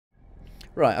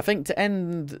Right, I think to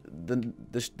end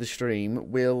the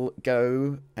stream, we'll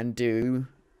go and do...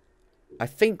 I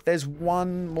think there's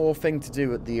one more thing to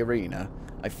do at the arena,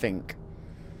 I think.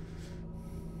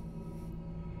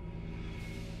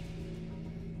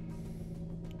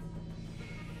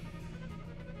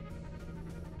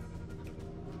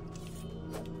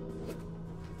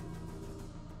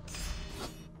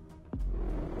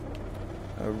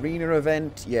 Arena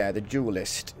event, yeah, the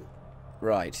Duelist.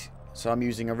 Right, so I'm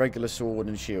using a regular sword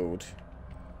and shield.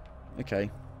 Okay.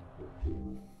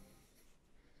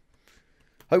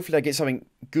 Hopefully I get something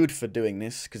good for doing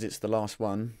this, because it's the last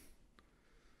one.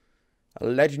 A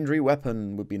legendary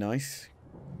weapon would be nice.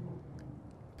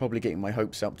 Probably getting my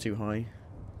hopes up too high.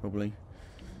 Probably.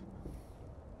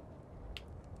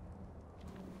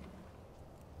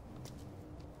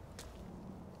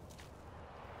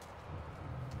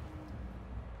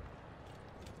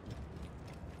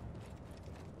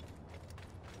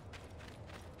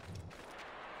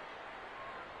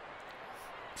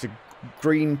 It's a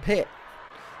green pit.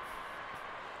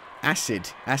 Acid.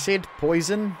 Acid?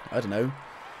 Poison? I don't know.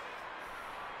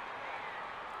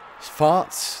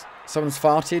 Farts? Someone's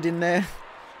farted in there?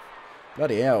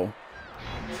 Bloody hell.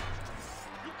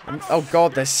 Oh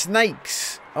god, there's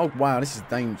snakes! Oh wow, this is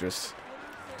dangerous.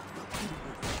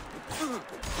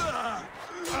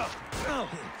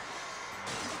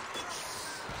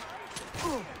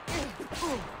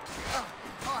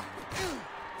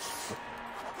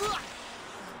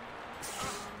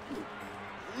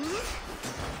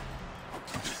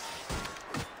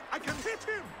 I can hit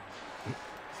him!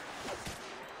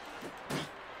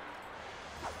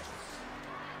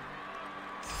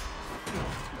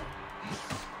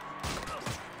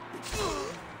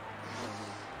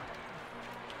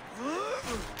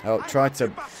 Oh, tried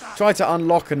to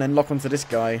unlock and then lock onto this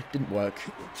guy. Didn't work.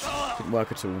 Didn't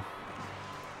work at all.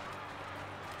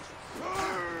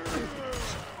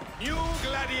 New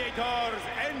gladiators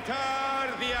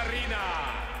enter the arena!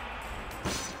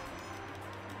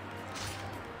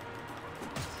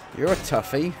 You're a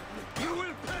toughie. You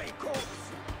will pay, corpse!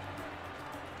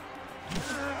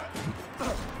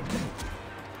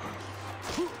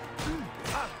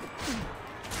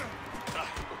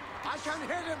 I can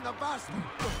hit him, the bastard!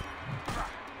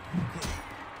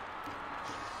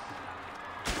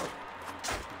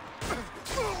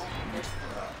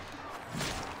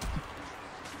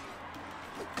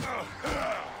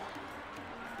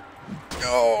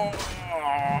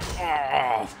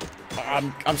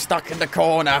 I'm stuck in the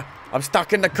corner. I'm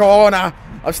stuck in the corner.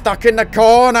 I'm stuck in the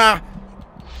corner.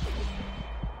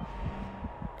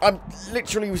 I'm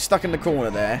literally stuck in the corner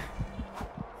there.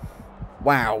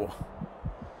 Wow.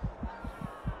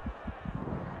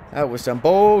 That was some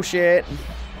bullshit.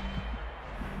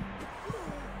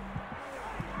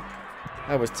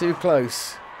 That was too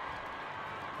close.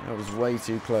 That was way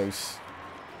too close.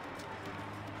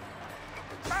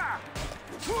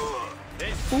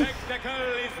 This spectacle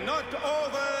is not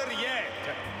over yet.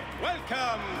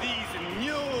 Welcome these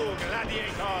new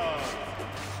gladiators.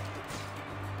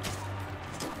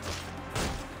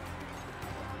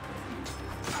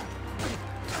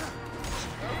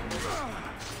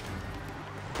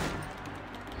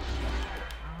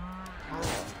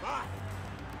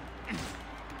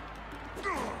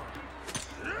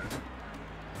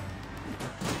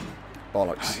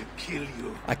 Bollocks. I kill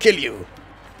you. I kill you.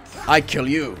 I kill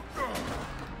you.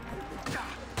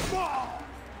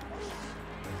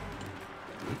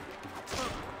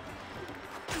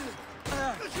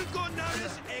 You go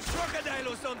nourish a crocodile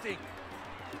or something.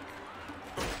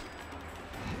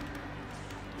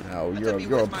 Oh,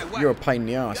 you're a pain in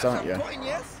the ass, aren't you?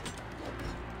 Yes?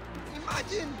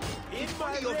 Imagine if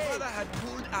your father had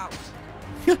pulled out.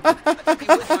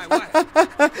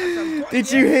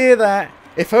 Did you hear that?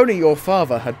 If only your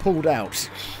father had pulled out.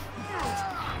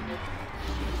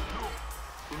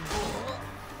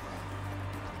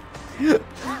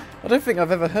 I don't think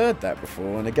I've ever heard that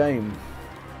before in a game.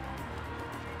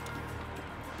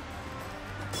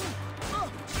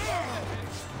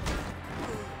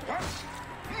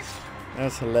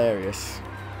 That's hilarious.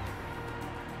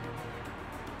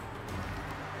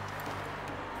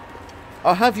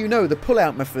 I'll have you know, the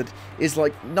pull-out method is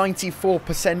like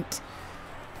 94%.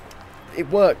 It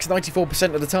works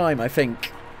 94% of the time, I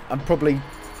think. I'm probably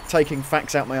taking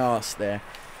facts out my arse there.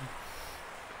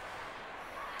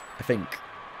 I think.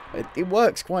 It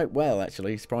works quite well,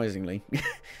 actually, surprisingly.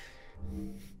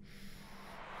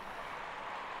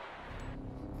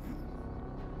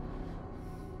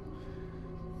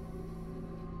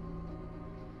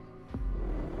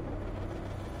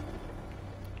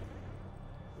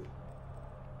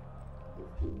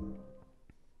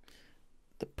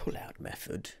 pull-out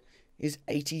method is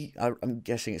 80... I'm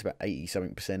guessing it's about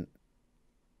 80-something%.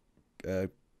 I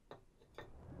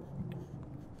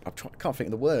can't think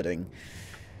of the wording.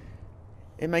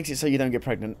 It makes it so you don't get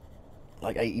pregnant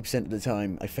like 80% of the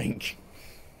time, I think.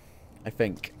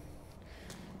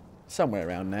 Somewhere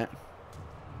around that.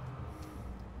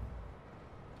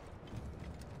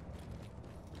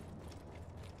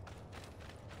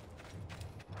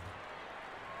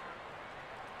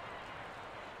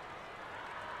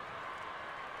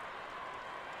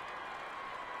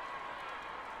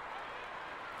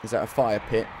 Is that a fire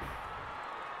pit?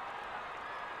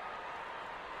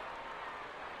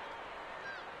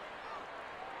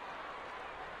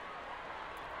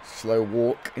 Slow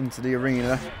walk into the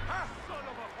arena.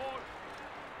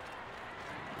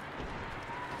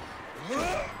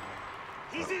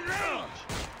 He's in range.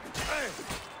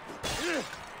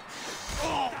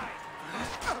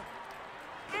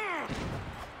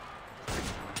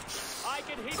 I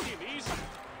can hit him easy.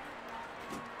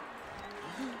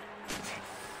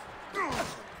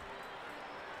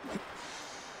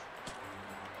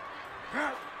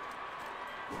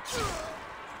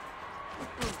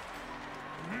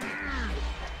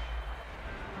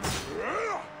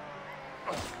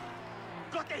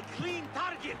 Got a clean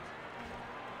target.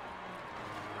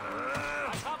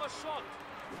 I have a shot.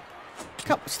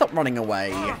 Stop running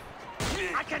away.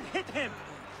 I can hit him.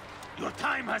 Your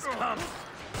time has come.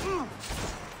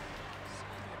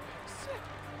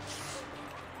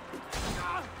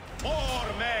 4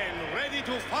 men ready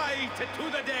to fight to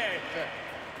the death.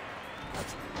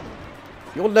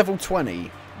 You're level 20.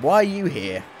 Why are you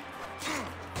here?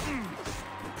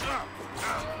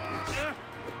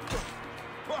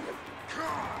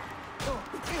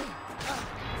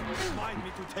 Remind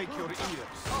me to take your ears.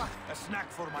 A snack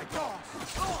for my dogs.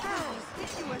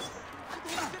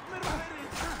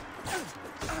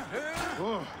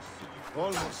 Oh,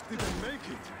 almost didn't make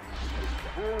it.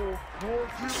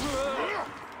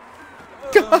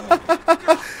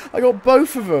 I got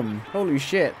both of them. Holy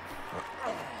shit.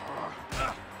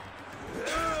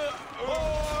 4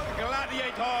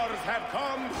 gladiators have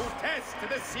come to test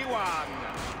the Siwan.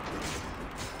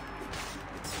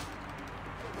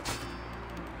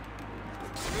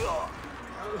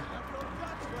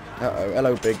 Uh-oh.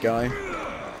 Hello, big guy.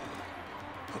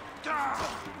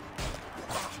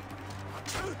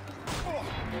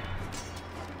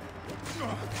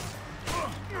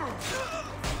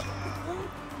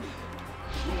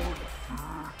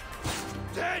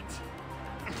 Dead.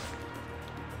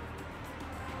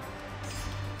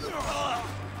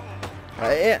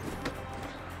 Right.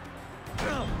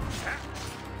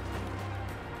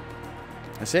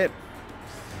 That's it.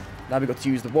 Now we've got to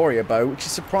use the warrior bow, which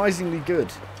is surprisingly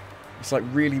good. It's like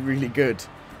really, really good.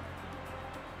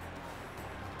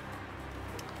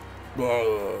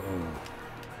 Whoa.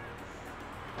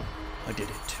 I did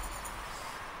it.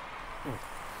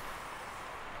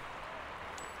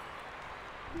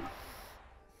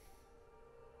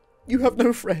 You have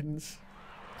no friends.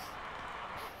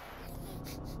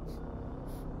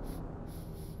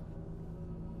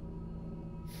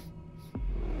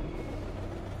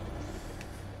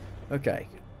 Okay,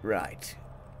 right.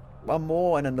 One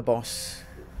more and then the boss.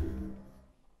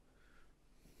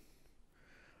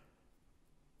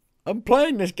 I'm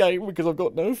playing this game because I've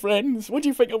got no friends. What do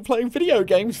you think I'm playing video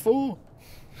games for?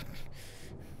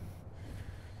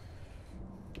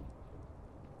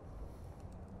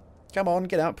 Come on,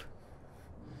 get up.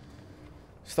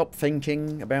 Stop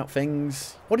thinking about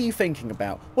things. What are you thinking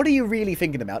about? What are you really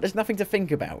thinking about? There's nothing to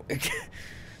think about.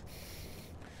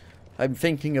 I'm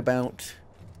thinking about...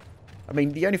 I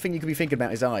mean, the only thing you could be thinking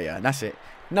about is Arya, and that's it.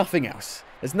 Nothing else.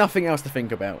 There's nothing else to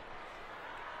think about.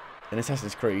 In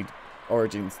Assassin's Creed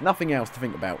Origins, nothing else to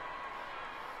think about.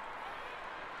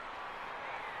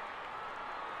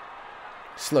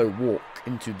 Slow walk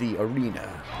into the arena.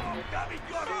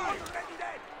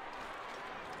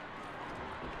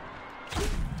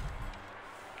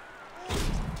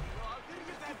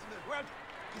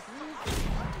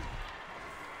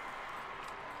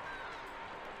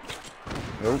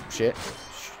 Oh, shit.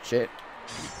 Shit.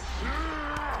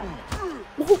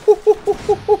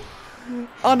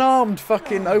 Unarmed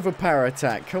fucking overpower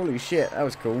attack. Holy shit, that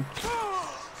was cool.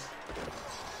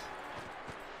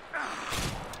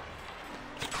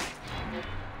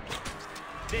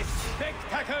 The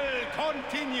spectacle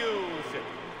continues.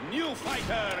 New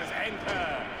fighters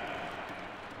enter.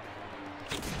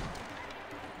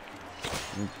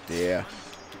 Oh dear.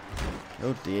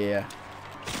 Oh dear.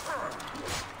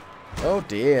 Oh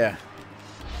dear.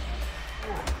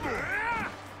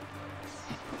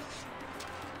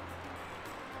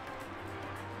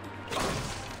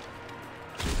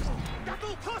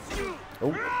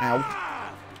 Oh, ow.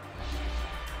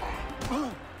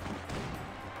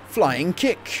 Flying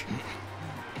kick.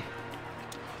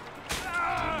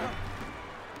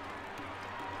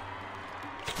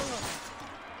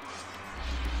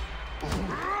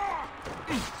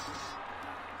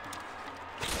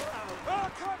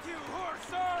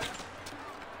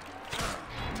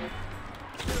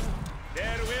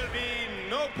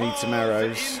 Need some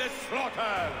arrows. In the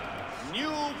slaughter. New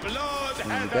blood There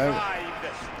has we go. arrived.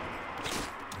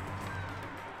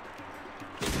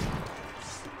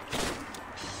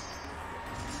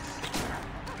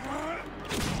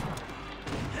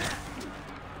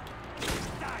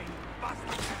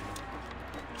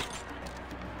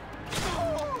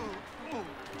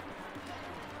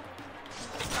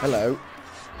 Hello.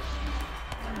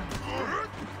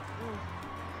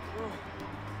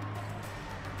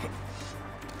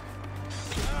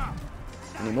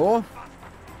 Any more?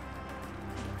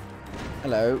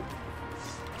 Hello.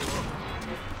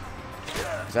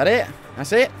 Is that it?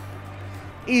 That's it?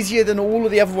 Easier than all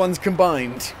of the other ones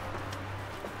combined.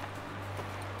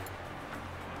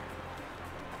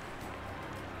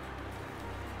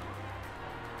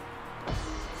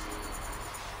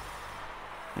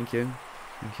 Thank you.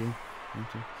 Thank you. Thank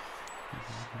you.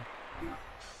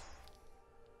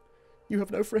 You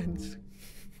have no friends.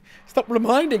 Stop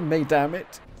reminding me, damn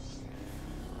it.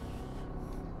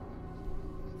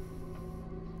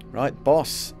 Right,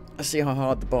 boss. Let's see how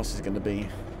hard the boss is going to be.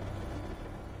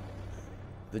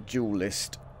 The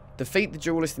Duelist. Defeat the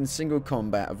Duelist in single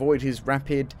combat. Avoid his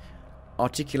rapid,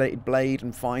 articulated blade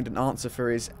and find an answer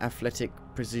for his athletic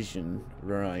precision.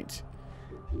 Right.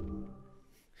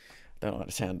 Don't like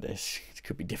the sound of this. It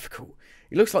could be difficult.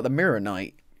 He looks like the Mirror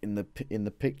Knight in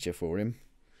the picture for him.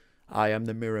 I am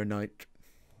the Mirror Knight.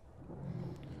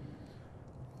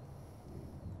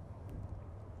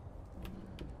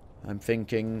 I'm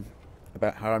thinking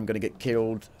about how I'm going to get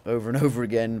killed over and over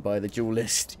again by the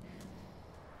Duelist.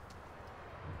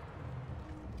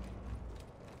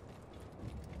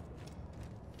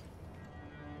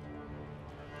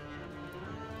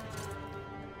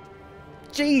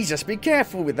 Jesus, be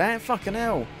careful with that. Fucking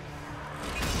hell.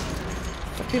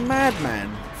 Fucking madman.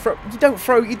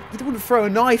 You wouldn't throw a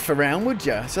knife around, would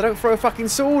you? So don't throw a fucking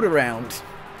sword around.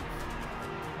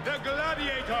 The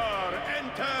gladiator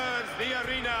enters the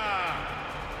arena.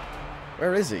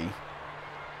 Where is he?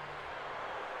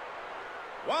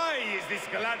 Why is this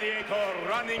gladiator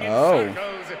running in Oh.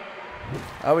 circles?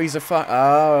 Oh, he's a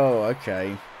Oh,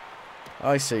 okay.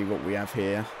 I see what we have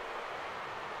here.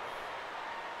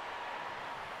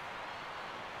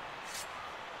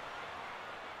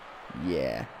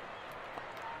 Yeah.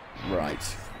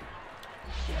 Right.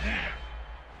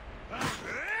 Well,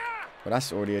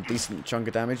 that's already a decent chunk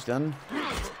of damage done.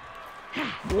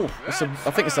 Ooh, I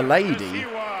think it's a lady.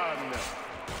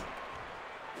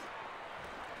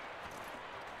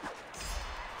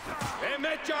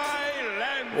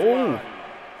 Oh!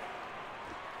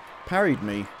 Parried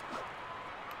me.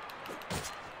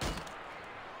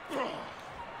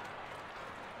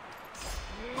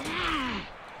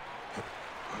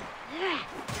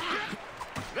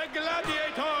 The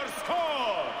gladiator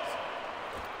scores!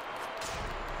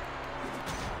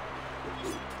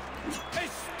 A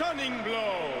stunning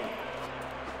blow!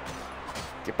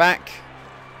 Get back.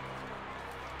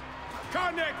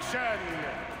 Connection!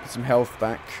 Get some health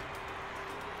back.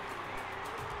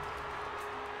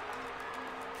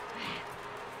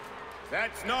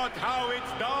 That's not how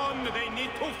it's done. They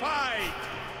need to fight.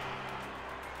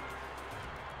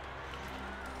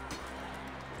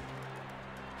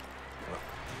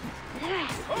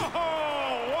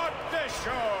 Oh, what a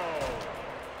show!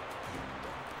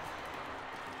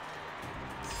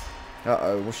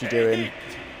 Uh-oh, what's she doing?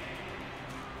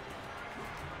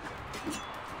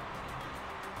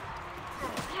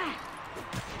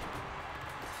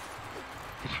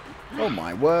 Oh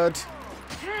my word.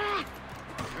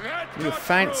 You're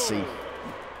fancy.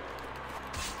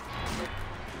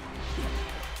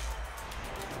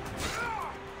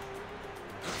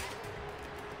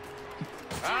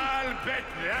 I'll bet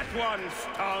that one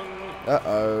stung.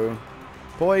 Uh-oh.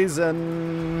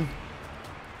 Poison.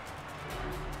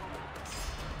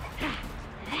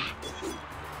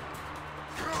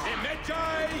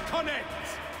 Imagine connect.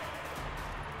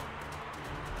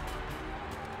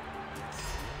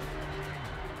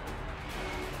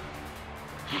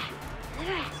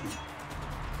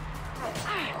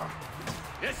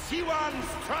 The C1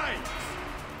 strikes.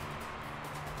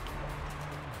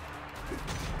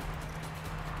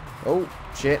 Oh,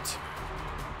 shit.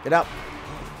 Get up.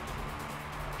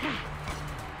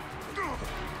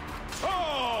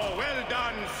 Oh, well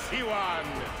done, C1.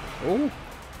 Oh.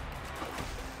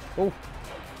 Oh.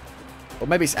 Or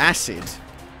maybe it's acid.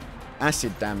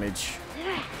 Acid damage.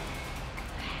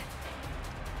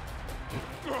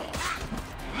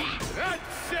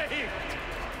 That's it!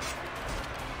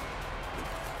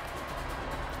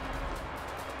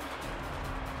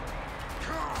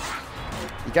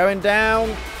 You're going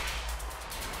down.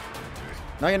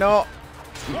 No, you're not.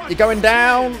 You're going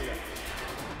down.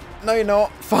 No, you're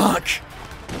not. Fuck.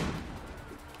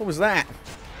 What was that?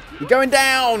 You're going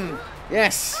down.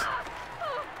 Yes.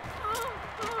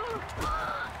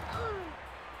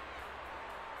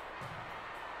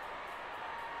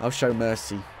 I'll show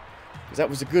mercy. Because that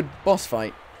was a good boss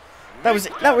fight. That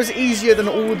was easier than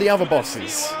all the other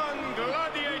bosses.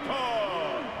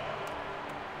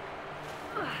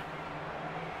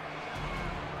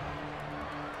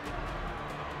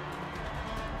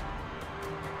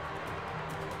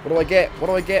 What do I get? What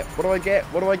do I get? What do I get?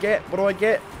 What do I get? What do I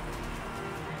get?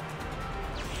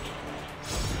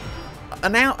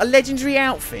 A legendary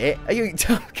outfit? Are you?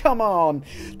 Come on.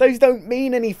 Those don't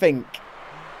mean anything.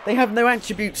 They have no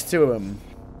attributes to them.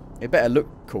 It better look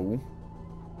cool.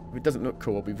 If it doesn't look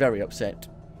cool, I'll be very upset.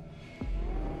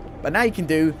 But now you can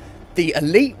do the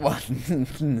elite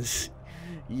ones.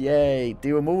 Yay.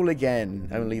 Do them all again.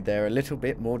 Only they're a little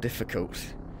bit more difficult.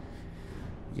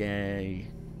 Yay.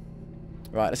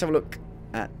 Right, let's have a look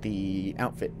at the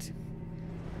outfit.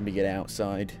 Let me get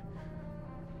outside.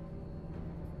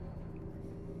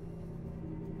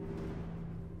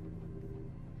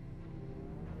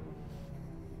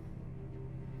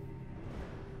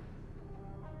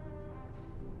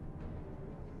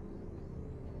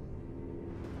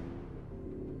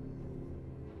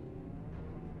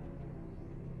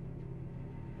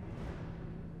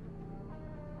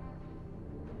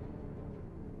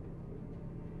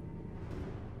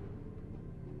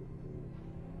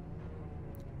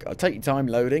 Gotta take your time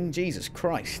loading. Jesus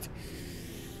Christ.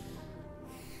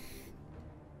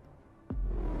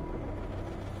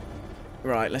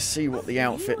 Right, let's see what the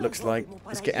outfit looks like.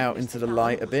 Let's get out into the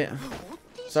light a bit.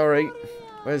 Sorry.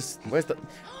 Where's the...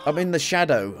 I'm in the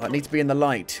shadow. I need to be in the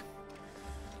light.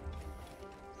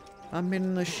 I'm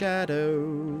in the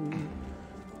shadow.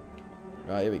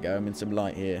 Right, here we go. I'm in some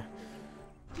light here.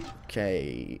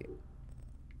 Okay.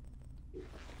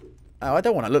 Oh, I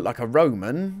don't want to look like a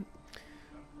Roman.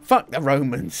 Fuck the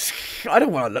Romans. I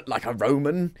don't want to look like a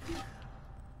Roman.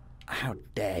 How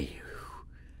dare you?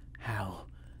 How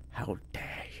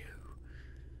dare you?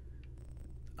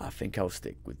 I think I'll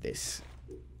stick with this.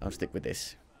 I'll stick with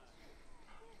this.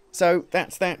 So,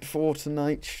 that's that for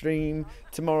tonight's stream.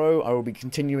 Tomorrow, I will be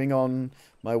continuing on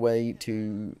my way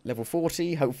to level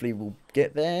 40. Hopefully, we'll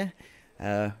get there.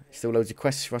 Still loads of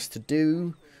quests for us to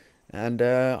do. And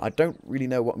I don't really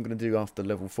know what I'm going to do after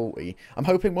level 40. I'm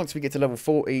hoping once we get to level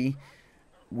 40,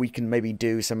 we can maybe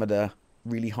do some of the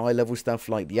really high level stuff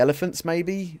like the elephants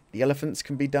maybe. The elephants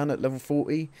can be done at level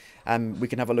 40. And we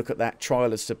can have a look at that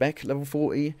Trial of Sebek level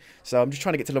 40. So I'm just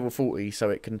trying to get to level 40 so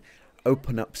it can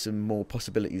open up some more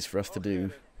possibilities for us to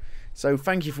do. So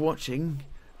thank you for watching.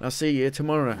 I'll see you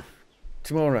tomorrow.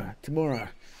 Tomorrow.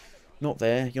 Not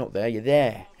there. You're not there. You're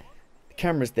there. The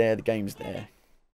camera's there. The game's there.